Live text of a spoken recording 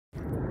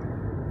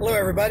Hello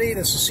everybody,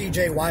 this is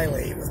CJ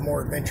Wiley with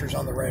More Adventures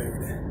on the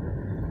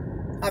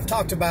Road. I've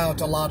talked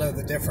about a lot of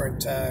the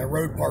different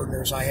road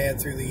partners I had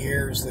through the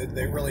years that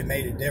really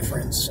made a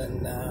difference,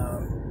 and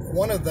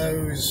one of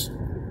those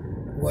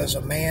was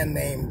a man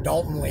named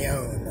Dalton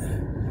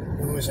Leong,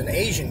 who was an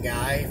Asian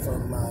guy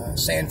from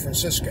San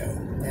Francisco,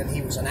 and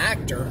he was an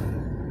actor.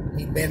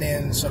 He'd been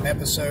in some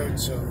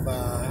episodes of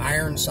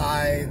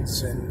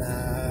Ironsides and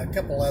a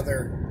couple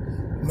other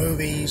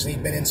movies.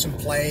 He'd been in some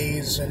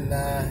plays, and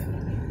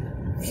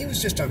he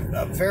was just a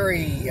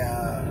very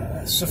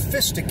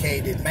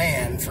sophisticated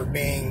man for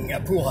being a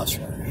pool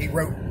hustler. He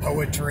wrote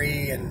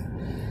poetry,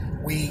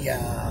 and we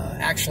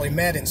actually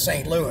met in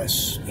St.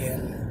 Louis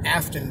in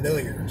Afton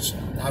Billiards.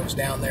 I was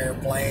down there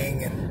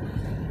playing,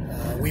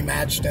 and we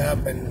matched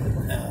up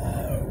and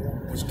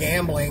was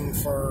gambling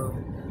for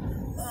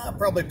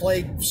probably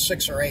played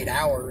 6 or 8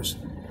 hours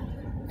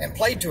and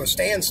played to a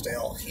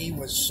standstill. He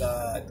was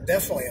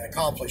definitely an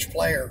accomplished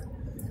player.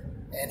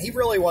 And he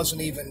really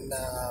wasn't even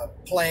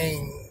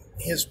playing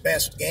his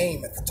best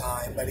game at the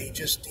time, but he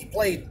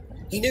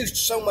knew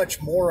so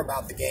much more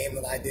about the game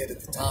than I did at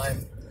the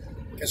time,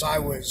 because I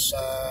was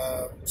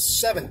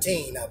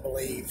 17, I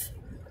believe,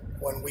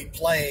 when we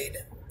played,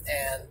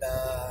 and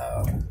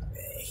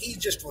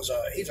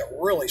he's a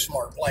really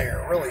smart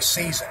player, really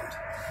seasoned.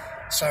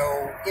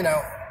 So,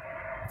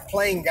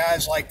 playing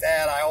guys like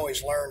that, I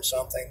always learned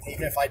something.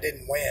 Even if I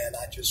didn't win,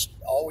 I just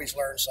always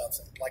learned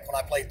something. Like when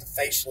I played the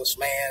Faceless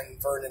Man,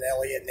 Vernon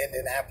Elliott in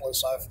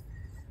Indianapolis, I've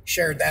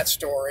shared that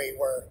story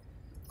where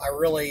I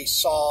really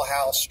saw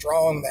how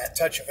strong that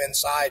touch of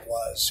inside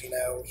was.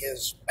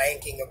 His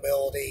banking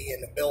ability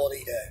and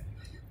ability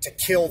to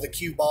kill the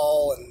cue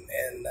ball,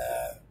 and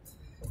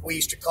we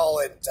used to call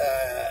it,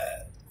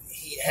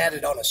 he had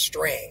it on a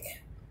string,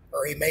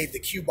 or he made the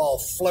cue ball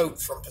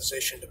float from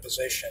position to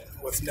position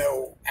with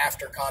no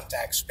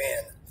after-contact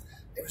spin.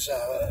 It was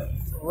a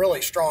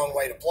really strong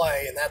way to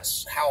play, and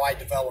that's how I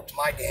developed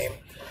my game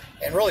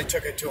and really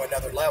took it to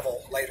another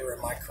level later in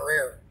my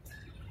career.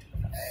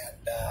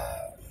 And,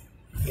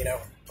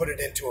 put it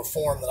into a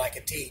form that I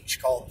could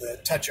teach called the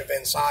Touch of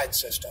Inside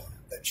system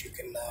that you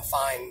can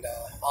find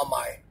on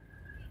my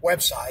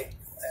website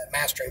at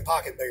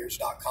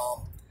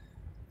masteringpocketbilliards.com.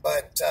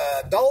 But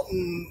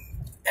Dalton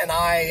and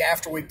I,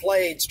 after we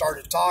played,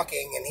 started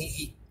talking, and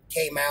he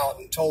came out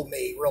and told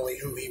me really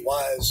who he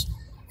was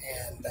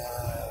and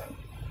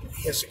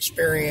his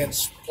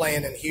experience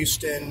playing in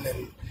Houston.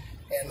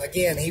 And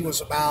again, he was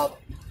about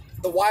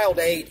the Wild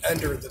 8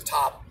 under the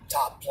top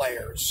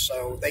players.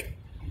 So they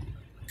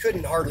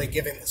couldn't hardly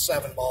give him the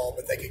 7 ball,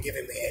 but they could give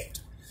him the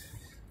 8.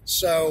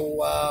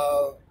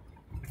 So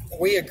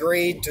we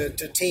agreed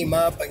to team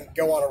up and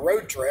go on a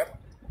road trip,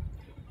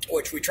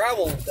 which we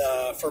traveled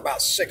for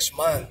about 6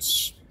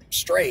 months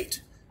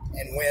straight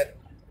and went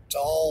to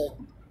all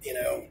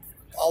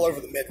over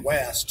the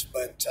Midwest.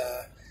 But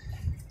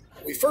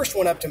we first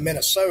went up to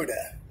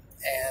Minnesota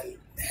and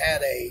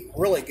had a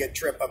really good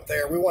trip up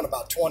there. We won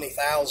about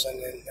 20,000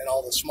 in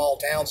all the small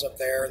towns up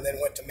there, and then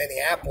went to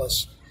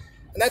Minneapolis.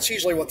 And that's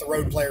usually what the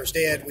road players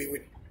did. We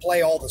would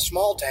play all the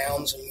small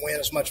towns and win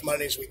as much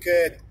money as we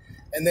could,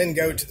 and then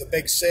go to the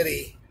big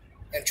city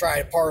and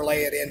try to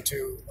parlay it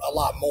into a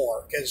lot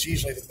more, because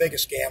usually the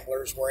biggest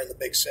gamblers were in the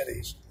big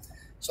cities.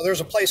 So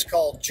there's a place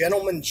called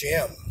Gentleman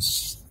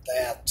Jim's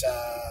that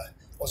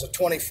was a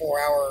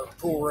 24-hour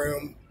pool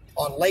room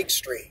on Lake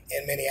Street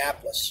in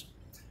Minneapolis.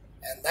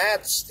 And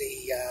that's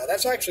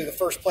actually the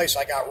first place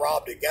I got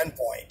robbed at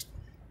gunpoint.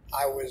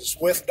 I was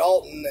with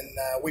Dalton, and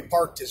we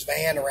parked his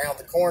van around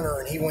the corner,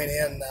 and he went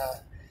in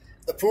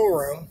the pool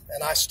room,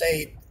 and I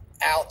stayed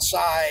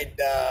outside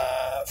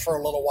for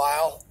a little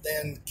while,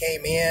 then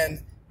came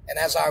in, and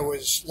as I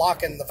was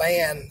locking the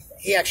van,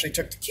 he actually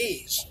took the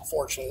keys,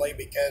 fortunately,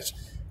 because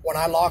when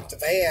I locked the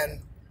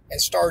van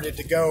and started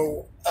to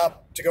go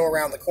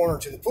around the corner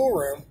to the pool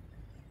room,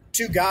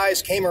 2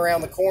 guys came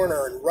around the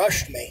corner and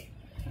rushed me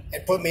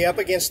and put me up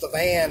against the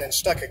van and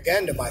stuck a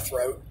gun to my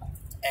throat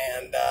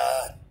and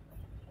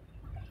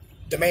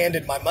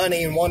demanded my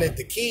money and wanted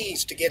the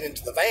keys to get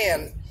into the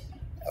van.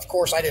 Of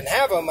course, I didn't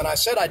have them, and I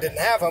said I didn't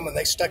have them, and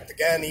they stuck the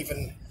gun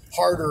even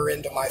harder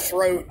into my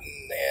throat,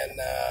 and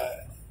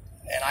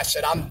I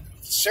said, I'm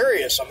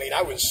serious. I mean,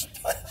 I was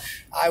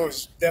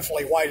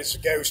definitely white as a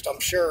ghost, I'm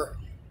sure,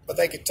 but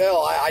they could tell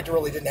I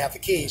really didn't have the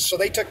keys. So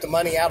they took the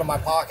money out of my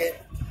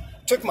pocket,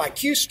 took my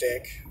cue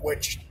stick,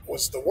 which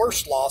was the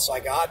worst loss I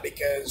got,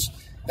 because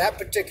that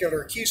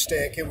particular cue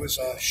stick, it was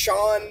a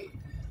Sean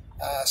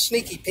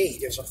Sneaky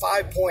Pete. It was a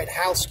 5-point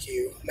house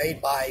cue made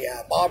by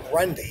Bob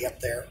Rundy up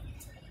there.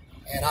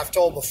 And I've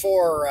told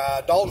before,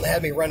 Dalton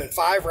had me running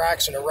 5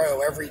 racks in a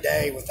row every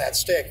day with that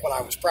stick when I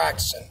was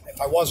practicing,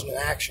 if I wasn't in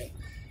action.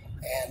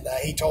 And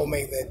he told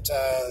me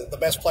that the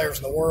best players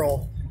in the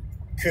world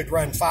could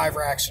run 5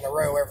 racks in a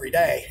row every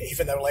day,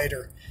 even though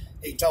later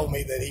he told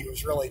me that he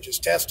was really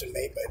just testing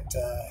me. But,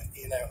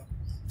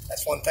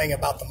 that's one thing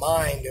about the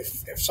mind.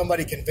 If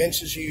somebody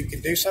convinces you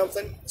can do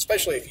something,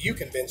 especially if you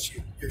convince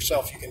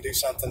yourself you can do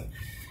something,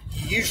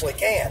 you usually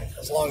can,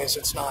 as long as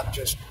it's not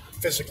just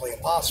physically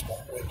impossible,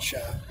 which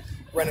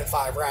running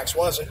 5 racks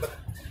wasn't. But,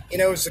 you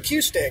know, it was the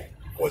cue stick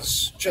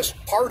was just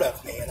part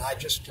of me, and I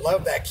just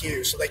loved that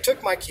cue. So they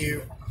took my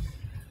cue,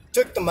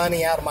 took the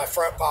money out of my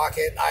front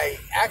pocket. I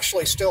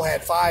actually still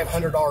had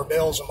 $500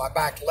 bills in my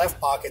back left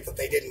pocket that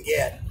they didn't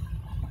get.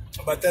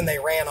 But then they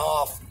ran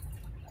off.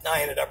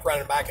 I ended up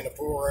running back in the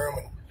pool room,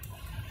 and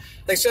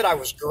they said I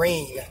was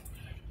green.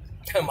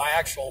 My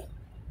actual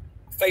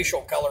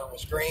facial color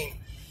was green.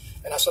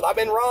 And I said, I've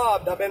been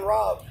robbed.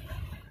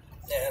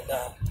 And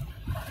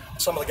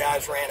some of the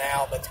guys ran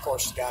out, but of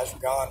course the guys were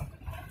gone.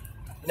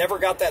 Never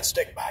got that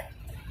stick back.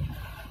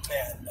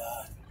 And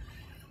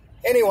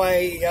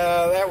anyway,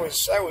 that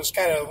was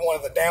kind of one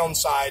of the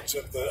downsides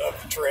of the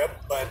trip.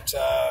 But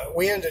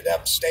we ended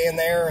up staying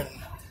there, and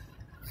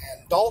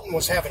Dalton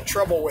was having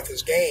trouble with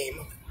his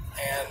game.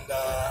 And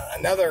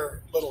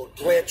another little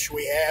glitch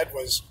we had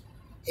was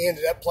he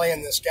ended up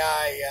playing this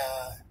guy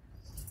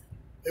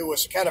who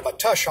was kind of a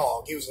tush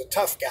hog. He was a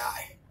tough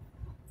guy.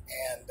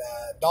 And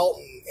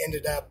Dalton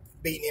ended up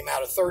beating him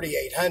out of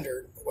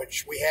 3,800,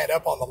 which we had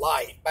up on the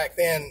light. Back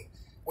then,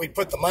 we'd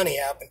put the money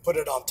up and put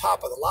it on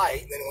top of the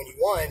light, and then when you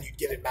won, you'd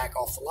get it back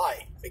off the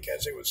light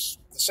because it was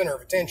the center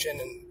of attention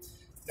and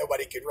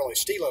nobody could really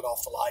steal it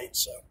off the light.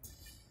 So,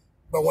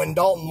 but when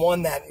Dalton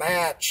won that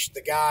match,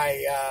 the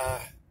guy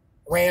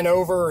ran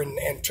over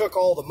and took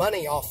all the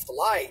money off the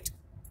light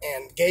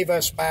and gave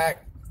us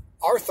back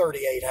our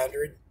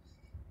 3,800.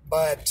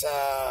 But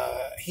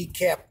he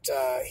kept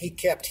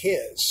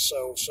his,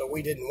 so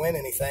we didn't win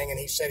anything. And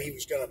he said he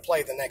was going to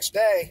play the next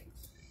day,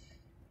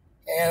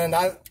 and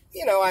I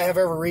have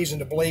every reason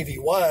to believe he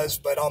was.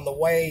 But on the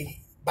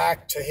way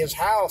back to his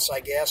house, I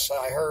guess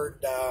I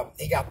heard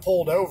he got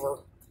pulled over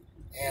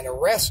and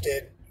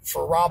arrested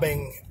for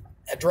robbing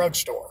a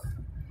drugstore.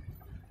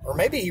 Or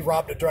maybe he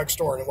robbed a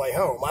drugstore on the way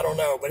home. I don't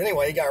know. But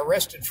anyway, he got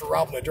arrested for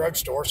robbing a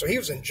drugstore. So he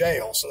was in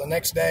jail. So the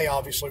next day,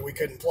 obviously, we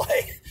couldn't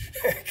play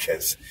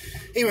because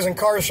he was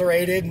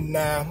incarcerated and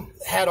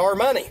had our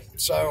money.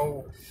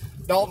 So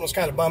Dalton was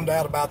kind of bummed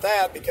out about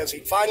that because he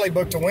finally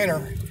booked a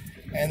winner,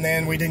 and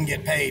then we didn't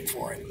get paid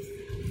for it.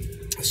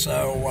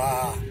 So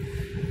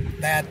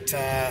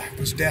that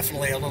was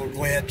definitely a little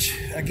glitch.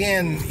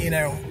 Again, you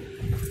know,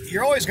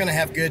 you're always going to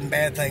have good and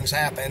bad things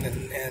happen,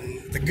 and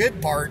the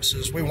good parts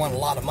is we won a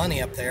lot of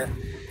money up there.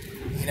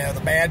 You know, the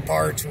bad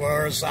parts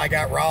was I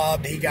got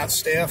robbed, he got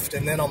stiffed,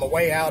 and then on the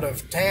way out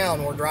of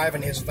town, we're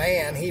driving his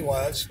van, he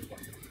was,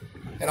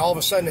 and all of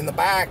a sudden in the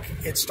back,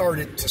 it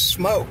started to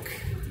smoke.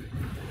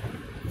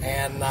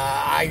 And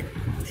I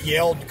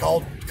yelled and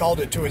called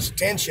it to his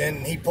attention,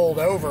 and he pulled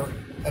over,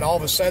 and all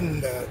of a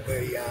sudden the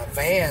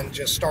van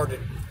just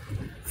started,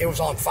 it was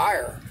on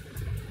fire.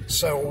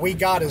 So we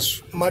got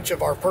as much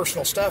of our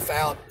personal stuff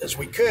out as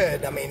we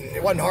could. I mean,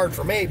 it wasn't hard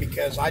for me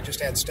because I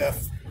just had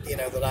stuff, you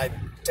know, that I'd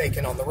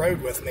taken on the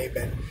road with me.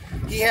 But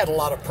he had a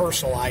lot of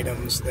personal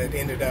items that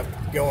ended up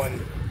going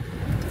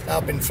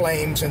up in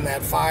flames in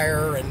that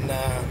fire. And,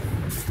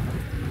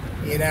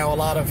 you know, a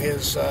lot of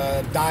his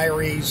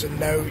diaries and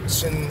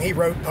notes. And he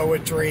wrote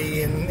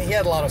poetry. And he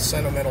had a lot of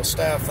sentimental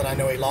stuff that I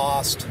know he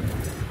lost.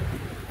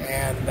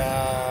 And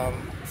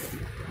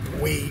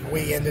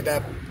we ended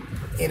up,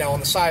 you know,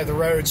 on the side of the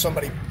road,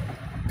 somebody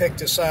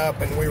picked us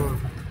up and we were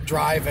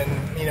driving,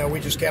 you know, we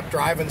just kept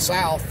driving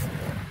south,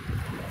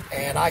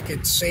 and I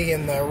could see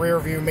in the rear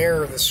view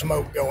mirror the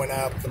smoke going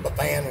up. The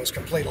van was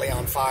completely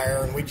on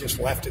fire, and we just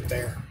left it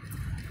there.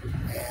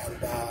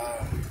 And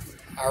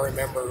I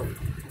remember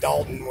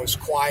Dalton was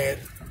quiet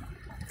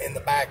in the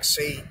back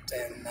seat,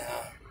 and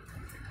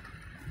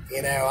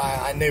you know,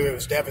 I knew it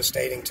was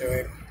devastating to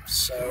him.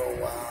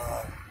 So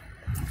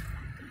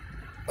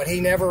but he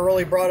never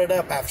really brought it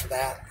up after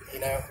that. You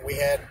know, we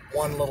had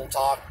one little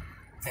talk,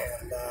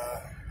 and,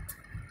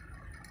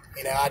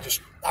 you know,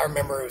 I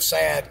remember it was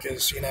sad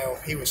because, you know,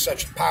 he was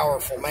such a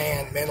powerful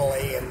man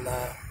mentally, and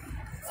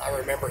I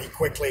remember he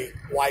quickly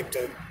wiped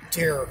a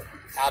tear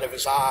out of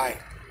his eye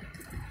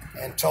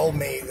and told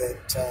me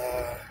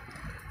that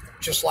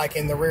just like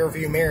in the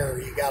rearview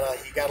mirror, you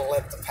gotta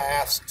let the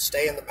past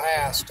stay in the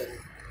past, and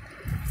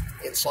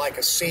it's like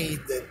a seed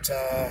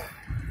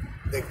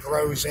that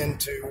grows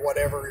into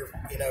whatever,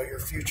 you know, your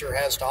future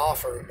has to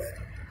offer. But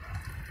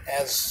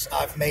as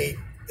I've made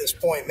this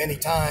point many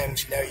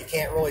times, you know, you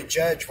can't really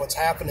judge what's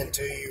happening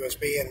to you as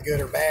being good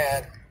or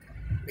bad,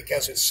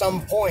 because at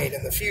some point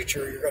in the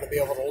future, you're going to be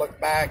able to look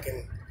back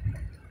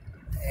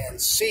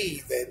and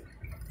see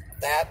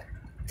that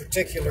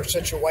particular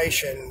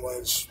situation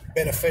was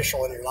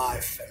beneficial in your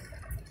life.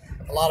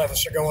 And a lot of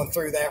us are going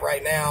through that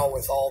right now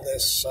with all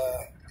this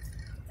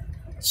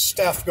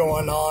stuff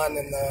going on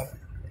and the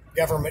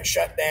government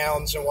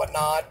shutdowns and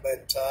whatnot,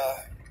 but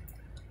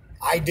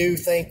I do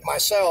think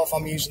myself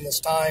I'm using this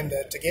time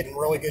to get in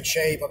really good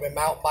shape. I've been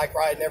mountain bike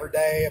riding every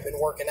day. I've been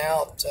working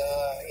out,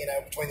 you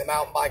know, between the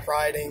mountain bike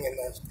riding and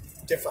the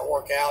different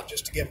workout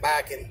just to get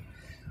back in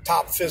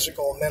top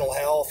physical and mental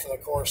health. And,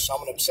 of course,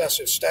 I'm an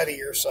obsessive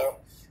studier, so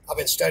I've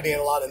been studying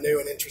a lot of new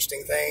and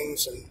interesting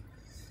things, and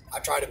I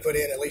try to put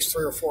in at least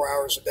 3 or 4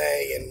 hours a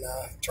day in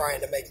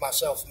trying to make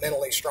myself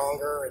mentally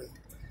stronger and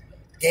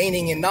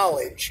gaining in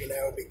knowledge,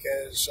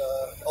 because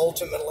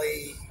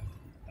ultimately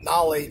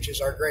knowledge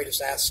is our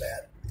greatest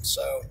asset.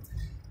 So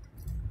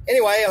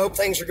anyway, I hope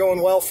things are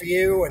going well for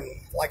you. And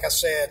like I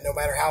said, no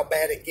matter how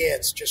bad it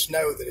gets, just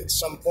know that at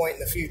some point in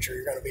the future,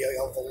 you're going to be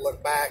able to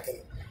look back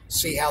and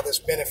see how this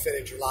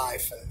benefited your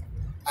life. And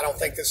I don't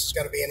think this is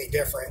going to be any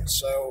different.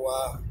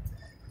 So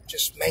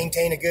just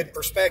maintain a good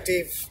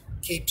perspective.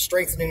 Keep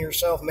strengthening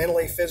yourself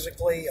mentally,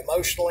 physically,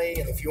 emotionally.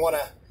 And if you want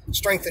to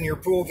strengthen your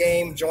pool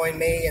game, join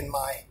me in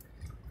my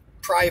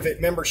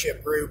private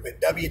membership group at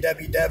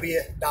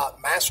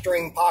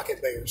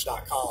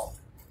www.masteringpocketbilliards.com.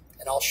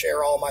 And I'll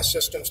share all my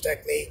systems,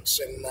 techniques,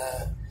 and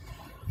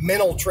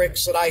mental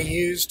tricks that I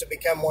use to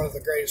become one of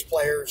the greatest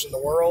players in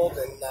the world.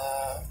 And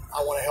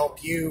I want to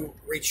help you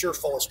reach your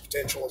fullest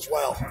potential as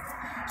well.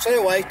 So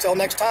anyway, till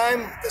next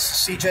time, this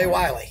is CJ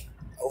Wiley.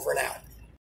 Over and out.